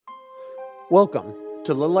Welcome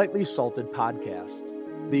to the Lightly Salted Podcast.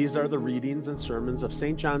 These are the readings and sermons of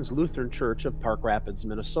St. John's Lutheran Church of Park Rapids,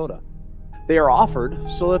 Minnesota. They are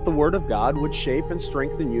offered so that the Word of God would shape and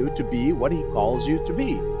strengthen you to be what He calls you to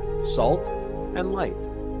be, salt and light.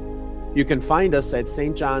 You can find us at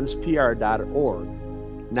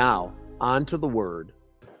stjohnspr.org. Now, on to the Word.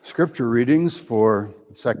 Scripture readings for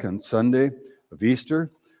the second Sunday of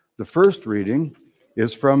Easter. The first reading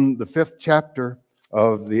is from the 5th chapter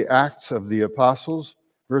of the Acts of the Apostles,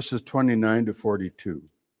 verses 29 to 42.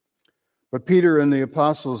 But Peter and the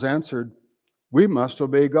apostles answered, "We must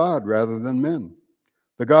obey God rather than men.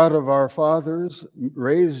 The God of our fathers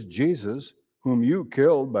raised Jesus, whom you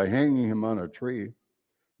killed by hanging him on a tree.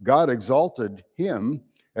 God exalted him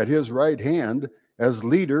at his right hand as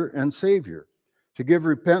leader and Savior, to give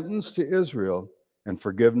repentance to Israel and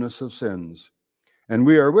forgiveness of sins. And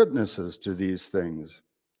we are witnesses to these things.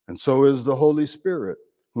 And so is the Holy Spirit,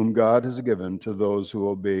 whom God has given to those who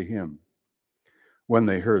obey him." When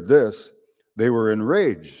they heard this, they were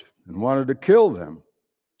enraged and wanted to kill them.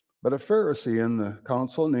 But a Pharisee in the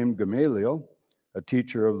council named Gamaliel, a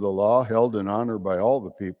teacher of the law held in honor by all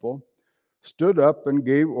the people, stood up and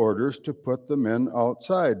gave orders to put the men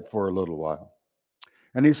outside for a little while.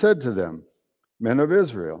 And he said to them, "Men of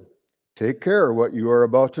Israel, take care what you are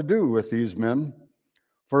about to do with these men.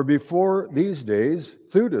 For before these days,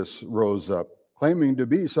 Theudas rose up, claiming to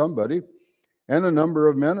be somebody, and a number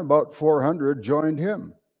of men, about 400, joined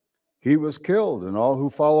him. He was killed, and all who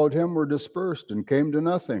followed him were dispersed and came to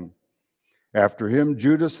nothing. After him,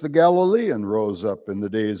 Judas the Galilean rose up in the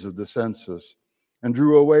days of the census and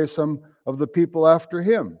drew away some of the people after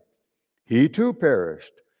him. He too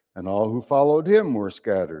perished, and all who followed him were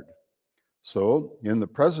scattered. So, in the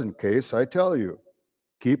present case, I tell you,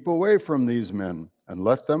 keep away from these men and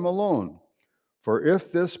let them alone. For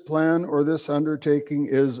if this plan or this undertaking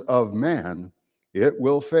is of man, it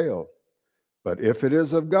will fail. But if it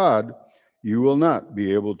is of God, you will not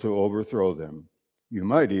be able to overthrow them. You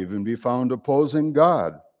might even be found opposing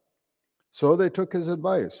God." So they took his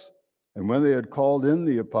advice, and when they had called in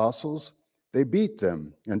the apostles, they beat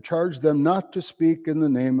them and charged them not to speak in the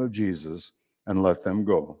name of Jesus, and let them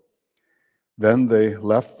go. Then they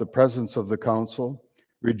left the presence of the council,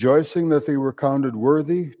 rejoicing that they were counted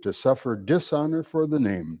worthy to suffer dishonor for the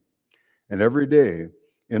name. And every day,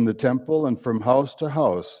 in the temple and from house to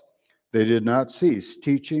house, they did not cease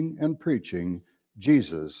teaching and preaching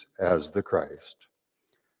Jesus as the Christ.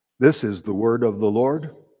 This is the word of the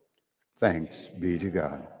Lord. Thanks be to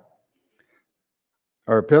God.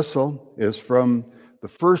 Our epistle is from the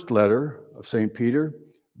first letter of St. Peter,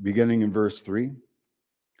 beginning in verse 3.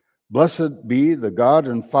 "Blessed be the God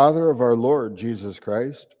and Father of our Lord Jesus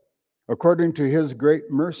Christ. According to his great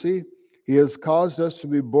mercy, he has caused us to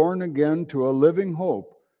be born again to a living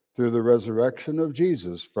hope through the resurrection of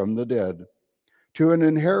Jesus from the dead, to an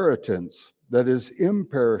inheritance that is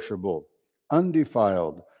imperishable,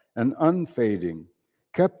 undefiled, and unfading,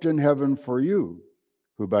 kept in heaven for you,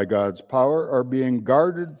 who by God's power are being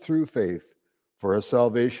guarded through faith for a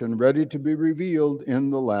salvation ready to be revealed in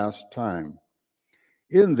the last time.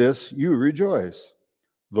 In this you rejoice,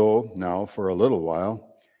 though now for a little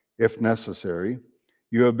while, if necessary,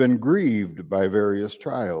 you have been grieved by various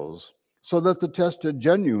trials, so that the tested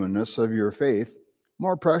genuineness of your faith,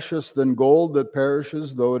 more precious than gold that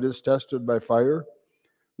perishes though it is tested by fire,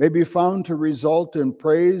 may be found to result in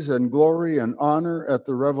praise and glory and honor at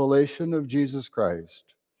the revelation of Jesus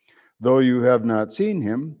Christ. Though you have not seen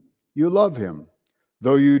him, you love him.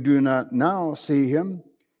 Though you do not now see him,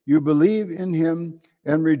 you believe in him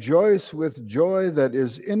and rejoice with joy that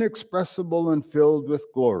is inexpressible and filled with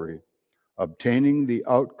glory, obtaining the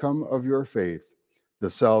outcome of your faith, the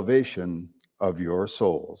salvation of your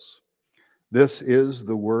souls." This is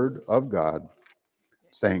the word of God.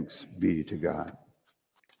 Thanks be to God.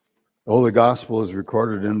 The Holy Gospel is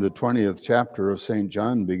recorded in the 20th chapter of St.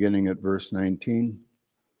 John, beginning at verse 19.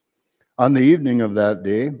 On the evening of that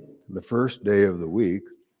day, the first day of the week,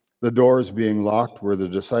 the doors being locked where the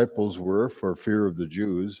disciples were for fear of the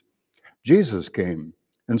Jews, Jesus came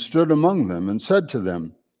and stood among them and said to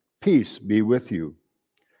them, "Peace be with you."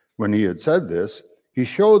 When he had said this, he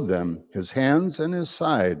showed them his hands and his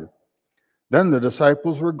side. Then the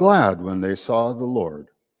disciples were glad when they saw the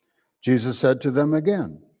Lord. Jesus said to them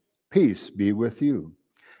again, "Peace be with you.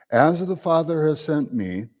 As the Father has sent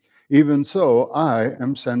me, even so I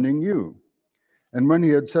am sending you." And when he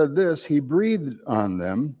had said this, he breathed on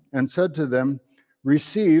them and said to them,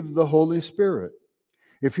 "Receive the Holy Spirit.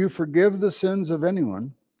 If you forgive the sins of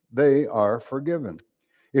anyone, they are forgiven.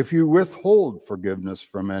 If you withhold forgiveness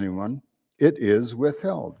from anyone, it is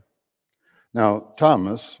withheld." Now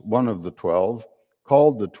Thomas, one of the 12,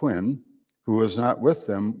 called the twin, who was not with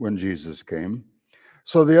them when Jesus came.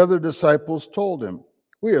 So the other disciples told him,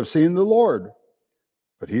 "We have seen the Lord."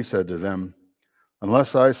 But he said to them,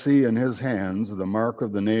 "Unless I see in his hands the mark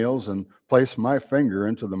of the nails, and place my finger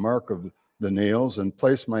into the mark of the nails, and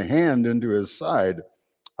place my hand into his side,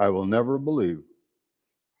 I will never believe."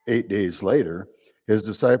 8 days later, his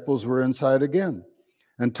disciples were inside again,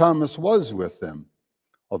 and Thomas was with them.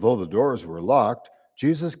 Although the doors were locked,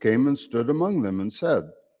 Jesus came and stood among them and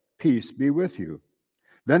said, "Peace be with you."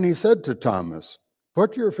 Then he said to Thomas,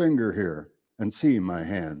 "Put your finger here and see my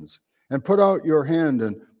hands, and put out your hand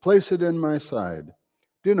and place it in my side.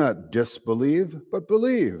 Do not disbelieve, but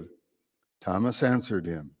believe." Thomas answered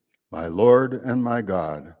him, "My Lord and my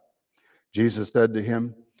God." Jesus said to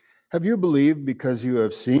him, "Have you believed because you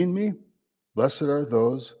have seen me? Blessed are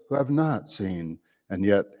those who have not seen and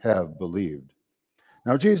yet have believed."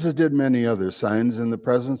 Now Jesus did many other signs in the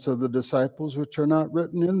presence of the disciples, which are not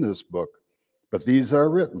written in this book, but these are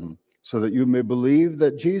written so that you may believe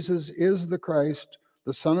that Jesus is the Christ,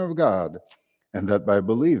 the Son of God, and that by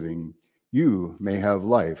believing you may have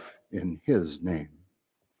life in his name.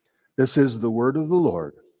 This is the word of the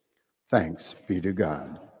Lord. Thanks be to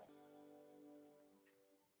God.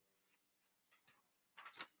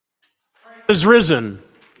 Is risen.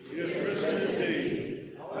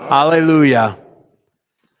 Hallelujah.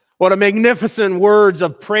 What a magnificent words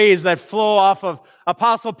of praise that flow off of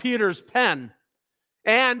Apostle Peter's pen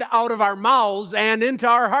and out of our mouths and into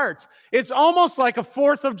our hearts. It's almost like a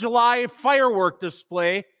 4th of July firework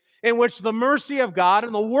display in which the mercy of God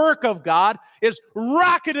and the work of God is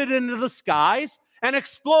rocketed into the skies and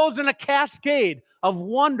explodes in a cascade of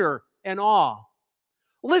wonder and awe.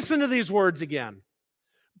 Listen to these words again.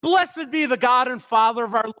 "Blessed be the God and Father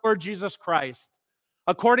of our Lord Jesus Christ.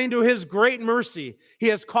 According to his great mercy, he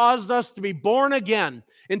has caused us to be born again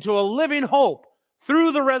into a living hope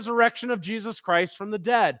through the resurrection of Jesus Christ from the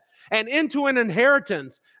dead, and into an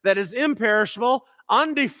inheritance that is imperishable,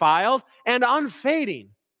 undefiled, and unfading,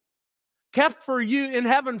 kept for you in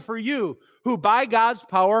heaven for you, who by God's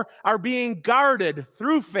power are being guarded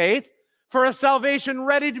through faith for a salvation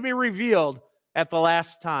ready to be revealed at the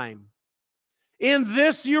last time. In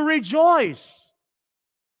this you rejoice,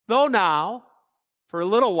 though now, for a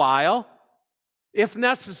little while, if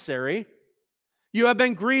necessary, you have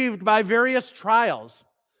been grieved by various trials,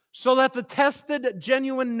 so that the tested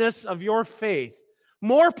genuineness of your faith,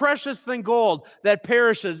 more precious than gold that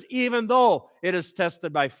perishes even though it is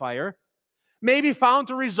tested by fire, may be found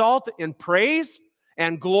to result in praise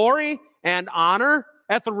and glory and honor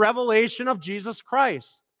at the revelation of Jesus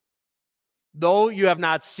Christ. Though you have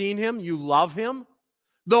not seen him, you love him.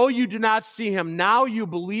 Though you do not see him now, you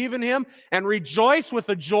believe in him and rejoice with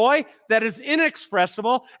a joy that is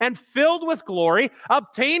inexpressible and filled with glory,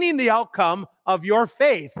 obtaining the outcome of your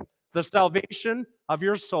faith, the salvation of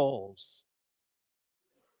your souls.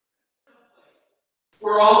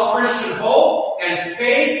 Where all Christian hope and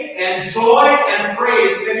faith and joy and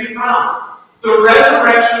praise can be found. The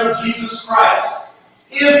resurrection of Jesus Christ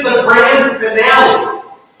is the grand finale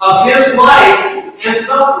of his life and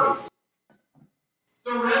suffering.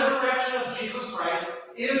 The resurrection of Jesus Christ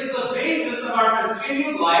is the basis of our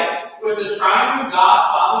continued life with the triune God,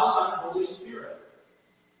 Father, Son, and Holy Spirit.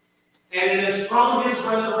 And it is from his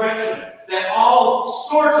resurrection that all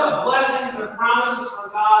sorts of blessings and promises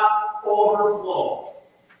from God overflow.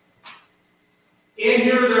 In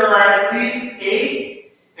here there are at least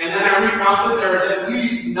 8, and then I recounted there's at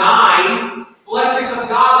least 9 blessings of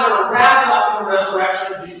God that are wrapped up in the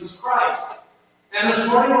resurrection of Jesus Christ. And this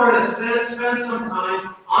morning we're going to spend some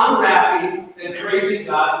time unwrapping and praising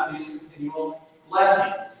God for these continual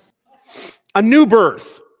blessings. A new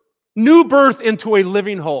birth into a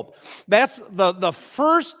living hope. That's the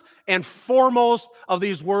first and foremost of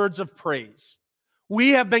these words of praise. We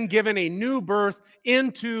have been given a new birth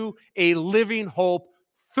into a living hope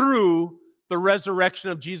through the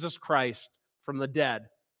resurrection of Jesus Christ from the dead.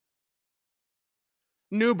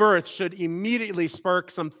 New birth should immediately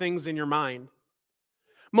spark some things in your mind.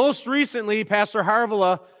 Most recently, Pastor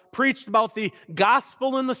Harvilla preached about the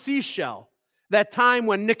gospel in the seashell, that time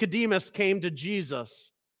when Nicodemus came to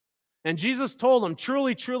Jesus. And Jesus told him,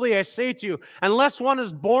 "Truly, truly, I say to you, unless one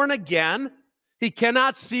is born again, he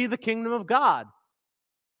cannot see the kingdom of God."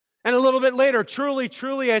 And a little bit later, "Truly,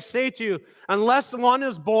 truly, I say to you, unless one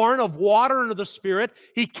is born of water and of the Spirit,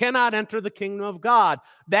 he cannot enter the kingdom of God.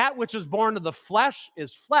 That which is born of the flesh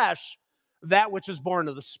is flesh. That which is born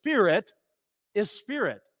of the Spirit is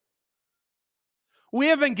spirit." We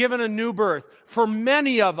have been given a new birth. For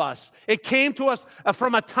many of us, it came to us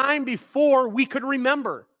from a time before we could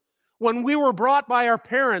remember. When we were brought by our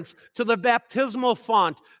parents to the baptismal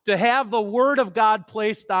font to have the Word of God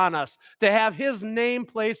placed on us, to have His name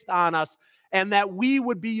placed on us, and that we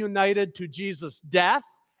would be united to Jesus' death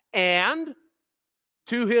and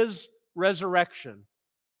to His resurrection,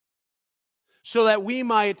 so that we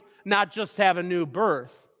might not just have a new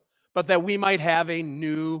birth, but that we might have a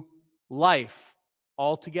new life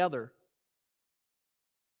altogether.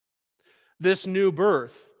 This new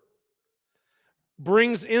birth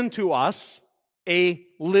brings into us a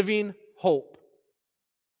living hope.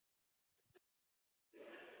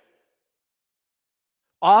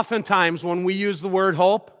 Oftentimes, when we use the word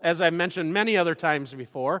hope, as I've mentioned many other times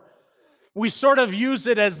before, we sort of use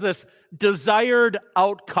it as this desired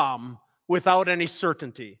outcome without any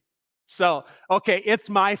certainty. So, okay,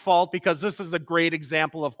 it's my fault because this is a great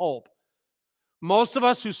example of hope. Most of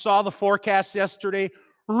us who saw the forecast yesterday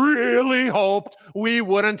really hoped we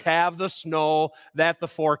wouldn't have the snow that the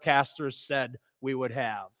forecasters said we would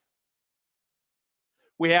have.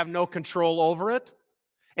 We have no control over it.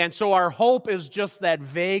 And so our hope is just that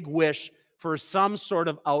vague wish for some sort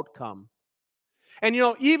of outcome. And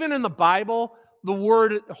even in the Bible, the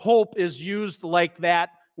word hope is used like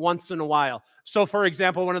that once in a while. So, for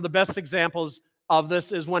example, one of the best examples of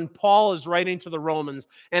this is when Paul is writing to the Romans,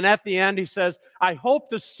 and at the end he says, I hope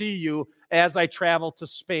to see you as I travel to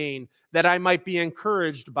Spain, that I might be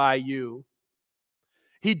encouraged by you.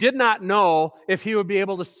 He did not know if he would be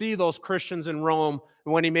able to see those Christians in Rome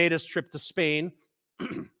when he made his trip to Spain,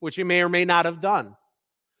 which he may or may not have done.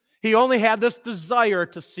 He only had this desire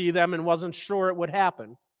to see them and wasn't sure it would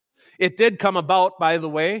happen. It did come about, by the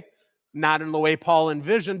way, not in the way Paul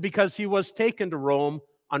envisioned, because he was taken to Rome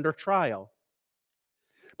under trial.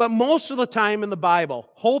 But most of the time in the Bible,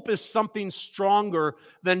 hope is something stronger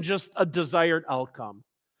than just a desired outcome.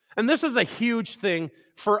 And this is a huge thing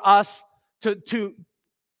for us to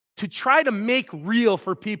try to make real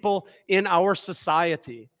for people in our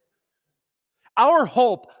society. Our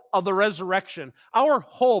hope of the resurrection, our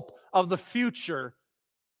hope of the future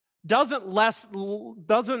doesn't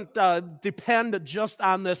depend just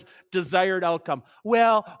on this desired outcome.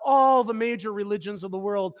 Well, all the major religions of the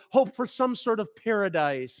world hope for some sort of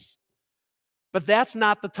paradise. But that's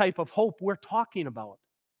not the type of hope we're talking about.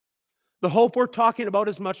 The hope we're talking about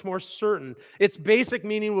is much more certain. Its basic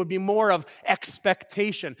meaning would be more of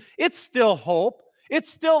expectation. It's still hope.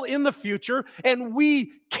 It's still in the future, and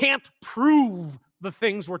we can't prove the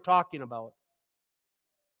things we're talking about.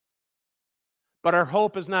 But our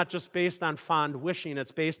hope is not just based on fond wishing.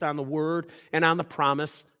 It's based on the word and on the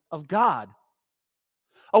promise of God.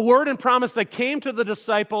 A word and promise that came to the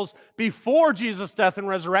disciples before Jesus' death and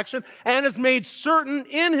resurrection and is made certain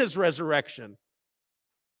in his resurrection.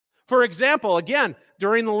 For example, again,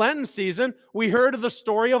 during the Lenten season, we heard of the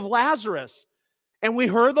story of Lazarus. And we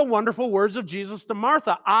heard the wonderful words of Jesus to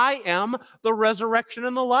Martha, I am the resurrection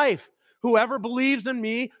and the life. Whoever believes in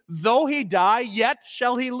me, though he die, yet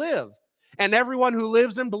shall he live. And everyone who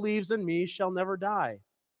lives and believes in me shall never die.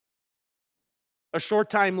 A short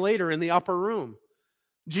time later in the upper room,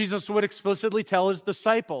 Jesus would explicitly tell his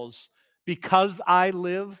disciples, because I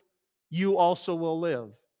live, you also will live.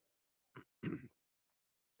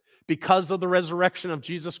 Because of the resurrection of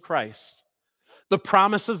Jesus Christ, the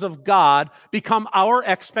promises of God become our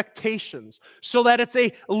expectations, so that it's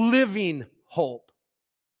a living hope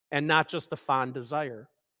and not just a fond desire.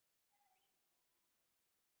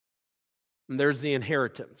 And there's the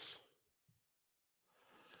inheritance.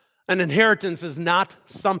 An inheritance is not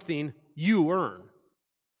something you earn.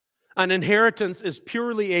 An inheritance is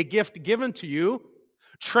purely a gift given to you,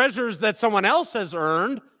 treasures that someone else has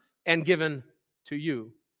earned and given to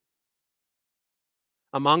you.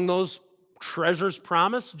 Among those treasures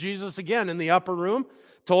promised, Jesus, again, in the upper room,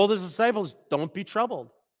 told his disciples, don't be troubled.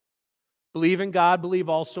 Believe in God, believe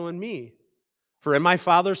also in me. For in my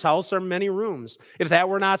Father's house are many rooms. If that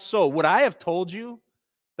were not so, would I have told you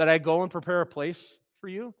that I go and prepare a place for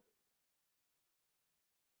you?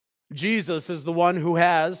 Jesus is the one who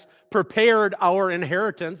has prepared our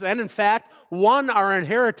inheritance and, in fact, won our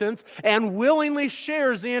inheritance and willingly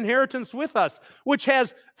shares the inheritance with us, which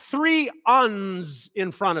has 3 uns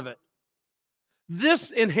in front of it. This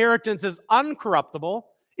inheritance is uncorruptible,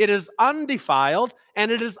 it is undefiled, and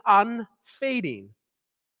it is unfading.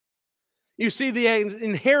 You see, the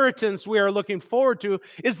inheritance we are looking forward to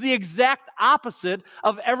is the exact opposite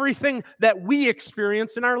of everything that we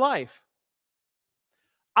experience in our life.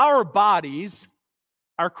 Our bodies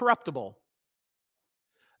are corruptible.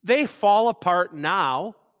 They fall apart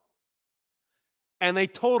now, and they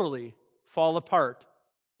totally fall apart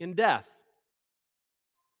in death.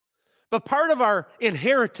 But part of our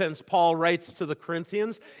inheritance, Paul writes to the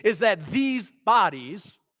Corinthians, is that these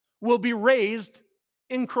bodies will be raised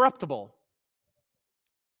incorruptible.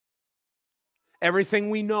 Everything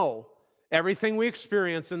we know, everything we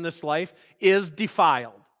experience in this life is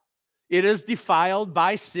defiled. It is defiled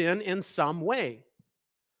by sin in some way.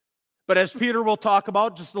 But as Peter will talk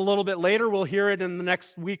about just a little bit later, we'll hear it in the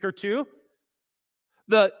next week or two,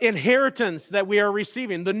 the inheritance that we are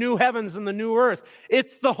receiving, the new heavens and the new earth,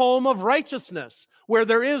 it's the home of righteousness where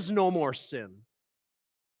there is no more sin.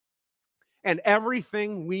 And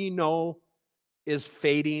everything we know is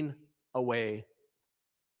fading away.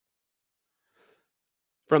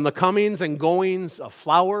 From the comings and goings of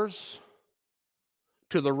flowers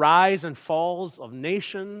to the rise and falls of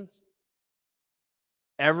nations,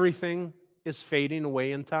 everything is fading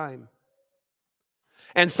away in time.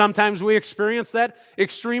 And sometimes we experience that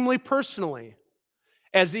extremely personally,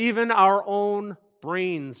 as even our own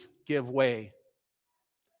brains give way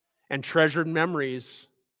and treasured memories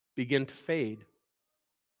begin to fade.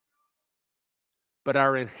 But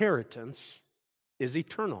our inheritance is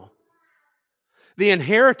eternal. The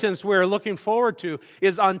inheritance we're looking forward to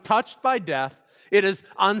is untouched by death, it is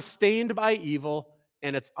unstained by evil,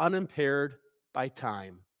 and it's unimpaired by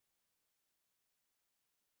time.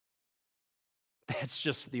 That's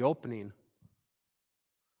just the opening.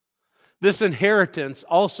 This inheritance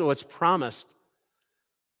also, it's promised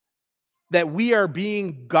that we are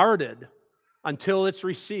being guarded until it's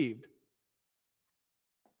received.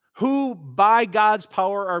 Who, by God's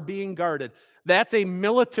power, are being guarded? That's a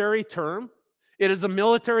military term. It is a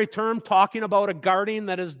military term talking about a guarding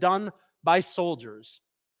that is done by soldiers.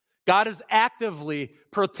 God is actively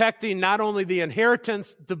protecting not only the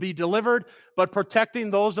inheritance to be delivered, but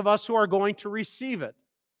protecting those of us who are going to receive it.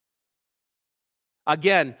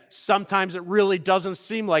 Again, sometimes it really doesn't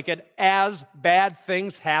seem like it, as bad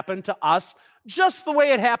things happen to us, just the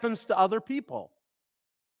way it happens to other people.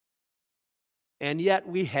 And yet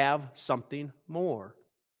we have something more.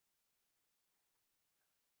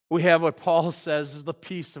 We have what Paul says is the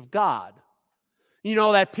peace of God. You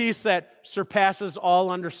know, that peace that surpasses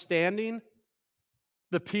all understanding?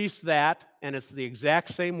 The peace that, and it's the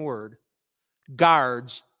exact same word,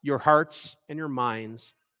 guards your hearts and your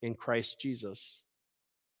minds in Christ Jesus.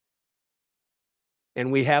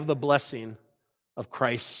 And we have the blessing of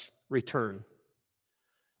Christ's return.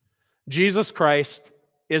 Jesus Christ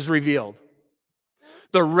is revealed.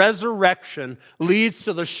 The resurrection leads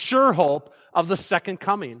to the sure hope of the second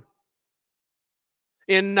coming.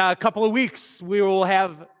 In a couple of weeks, we will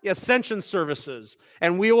have ascension services,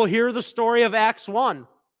 and we will hear the story of Acts 1.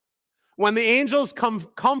 When the angels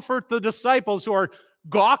comfort the disciples who are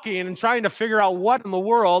gawking and trying to figure out what in the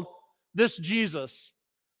world, this Jesus,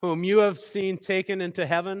 whom you have seen taken into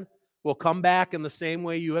heaven, will come back in the same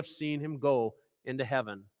way you have seen him go into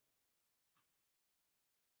heaven.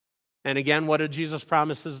 And again, what did Jesus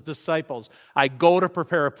promise his disciples? I go to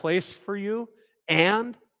prepare a place for you,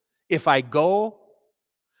 and if I go,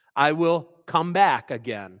 I will come back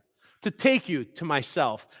again to take you to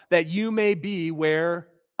myself, that you may be where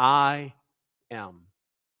I am.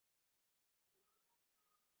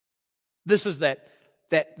 This is that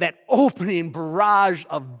opening barrage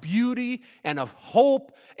of beauty and of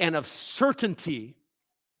hope and of certainty.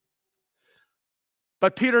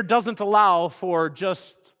 But Peter doesn't allow for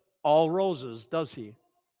just all roses, does he?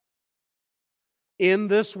 In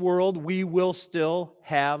this world, we will still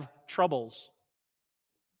have troubles.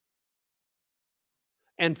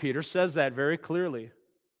 And Peter says that very clearly.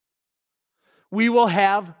 We will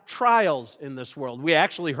have trials in this world. We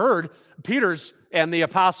actually heard Peter's and the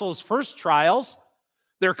apostles' first trials.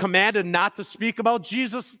 They're commanded not to speak about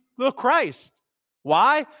Jesus the Christ.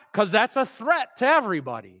 Why? Because that's a threat to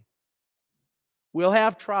everybody. We'll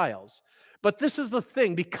have trials. But this is the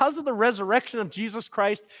thing. Because of the resurrection of Jesus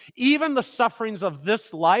Christ, even the sufferings of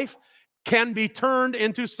this life can be turned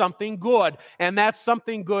into something good. And that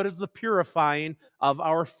something good is the purifying of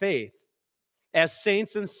our faith. As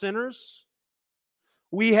saints and sinners,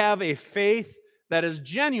 we have a faith that is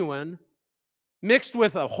genuine, mixed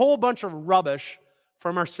with a whole bunch of rubbish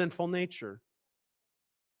from our sinful nature.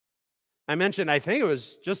 I mentioned, I think it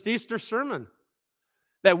was just Easter sermon,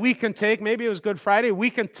 that we can take, maybe it was Good Friday,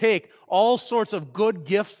 we can take all sorts of good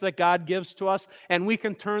gifts that God gives to us and we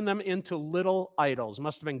can turn them into little idols.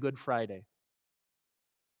 Must have been Good Friday.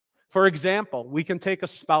 For example, we can take a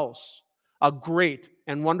spouse, a great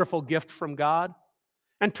and wonderful gift from God,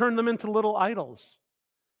 and turn them into little idols,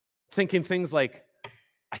 thinking things like,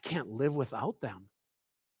 I can't live without them.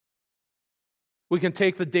 We can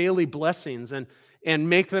take the daily blessings and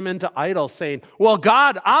make them into idols, saying, well,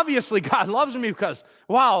 obviously God loves me because,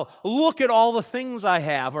 wow, look at all the things I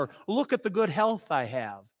have, or look at the good health I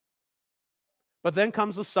have. But then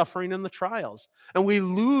comes the suffering and the trials, and we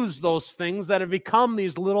lose those things that have become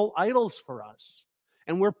these little idols for us,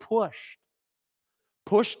 and we're pushed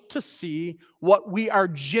to see what we are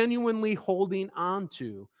genuinely holding on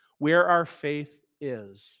to, where our faith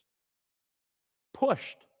is.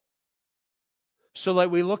 Pushed so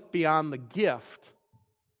that we look beyond the gift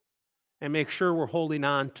and make sure we're holding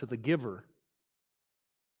on to the giver.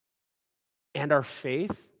 And our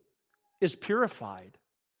faith is purified.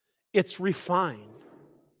 It's refined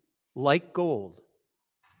like gold.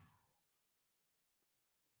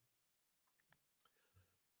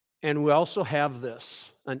 And we also have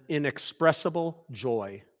this, an inexpressible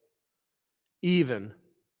joy, even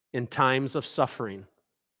in times of suffering.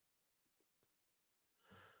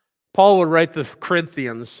 Paul would write to the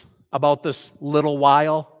Corinthians about this little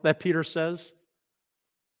while that Peter says.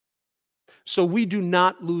 So we do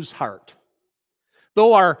not lose heart.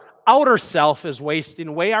 Though our outer self is wasting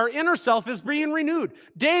away, our inner self is being renewed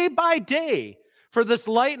day by day. For this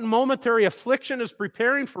light and momentary affliction is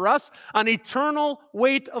preparing for us an eternal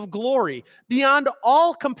weight of glory beyond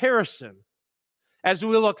all comparison, as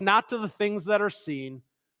we look not to the things that are seen,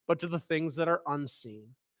 but to the things that are unseen.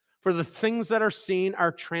 For the things that are seen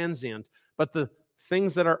are transient, but the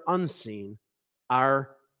things that are unseen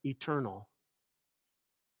are eternal.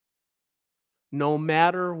 No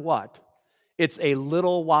matter what, it's a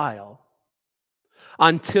little while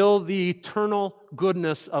until the eternal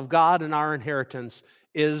goodness of God and our inheritance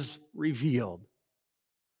is revealed.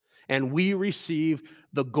 And we receive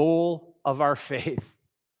the goal of our faith,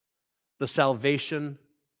 the salvation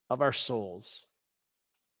of our souls.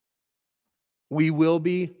 We will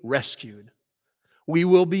be rescued. We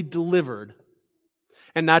will be delivered.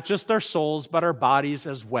 And not just our souls, but our bodies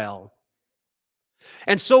as well.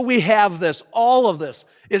 And so we have this, all of this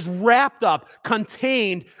is wrapped up,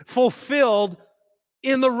 contained, fulfilled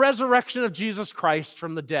in the resurrection of Jesus Christ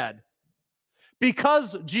from the dead.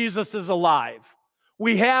 Because Jesus is alive,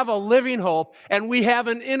 we have a living hope, and we have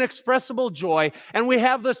an inexpressible joy, and we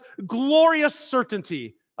have this glorious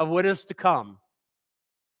certainty of what is to come.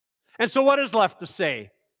 And so what is left to say?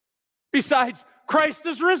 Besides, Christ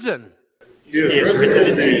is risen. He is risen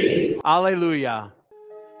indeed. Alleluia.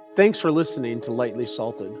 Thanks for listening to Lightly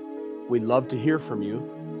Salted. We'd love to hear from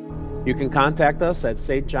you. You can contact us at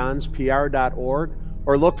stjohnspr.org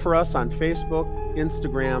or look for us on Facebook,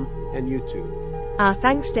 Instagram, and YouTube. Our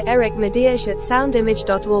thanks to Eric Mediash at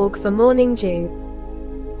soundimage.org for Morning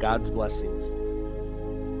Dew. God's blessings.